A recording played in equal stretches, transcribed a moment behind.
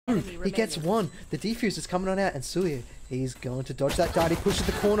He gets one. The defuse is coming on out, and Suya, he's going to dodge that dart. He pushes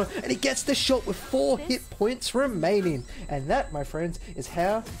the corner, and he gets the shot with 4 hit points remaining. And that, my friends, is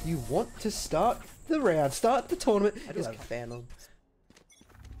how you want to start the round, start the tournament. I do have a fan on.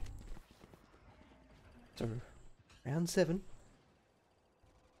 So, round 7.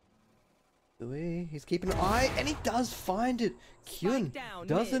 He's keeping an eye, and he does find it. Kyun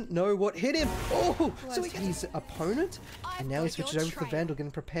doesn't know what hit him. Oh, so he his opponent, and now he switches over to the Vandal,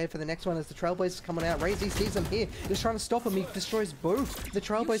 getting prepared for the next one as the Trailblazers coming out. Razy sees him here. He's trying to stop him. He destroys both the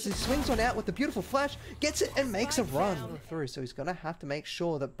Trailblazers. He swings one out with the beautiful flash, gets it, and makes a run through. So he's going to have to make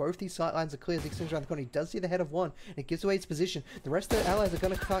sure that both these sight lines are clear as he swings around the corner. He does see the head of one, and it gives away his position. The rest of the allies are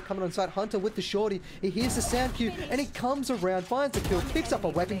going to start coming on site. Hunter with the shorty. He hears the sound cue, and he comes around, finds the kill, picks up a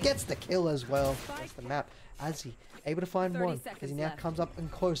weapon, gets the kill as well. That's the map. As he able to find one as he now comes up and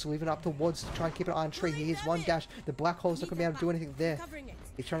close, leaving up towards to try and keep an eye on tree. He hears one dash. The black hole's not going to be able to do anything there.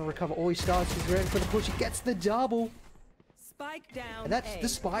 He's trying to recover all his stars. He's ready for the push. He gets the double. Spike down. And that's the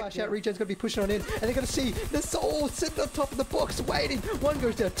spike. Shout Regen's going to be pushing on in, and they're going to see the soul sitting on top of the box waiting. 1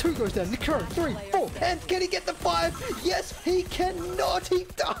 goes down, 2 goes down, Nikura, 3, 4, and can he get the 5? Yes, he cannot. He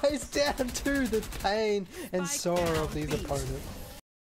dies down to the pain and sorrow of these opponents.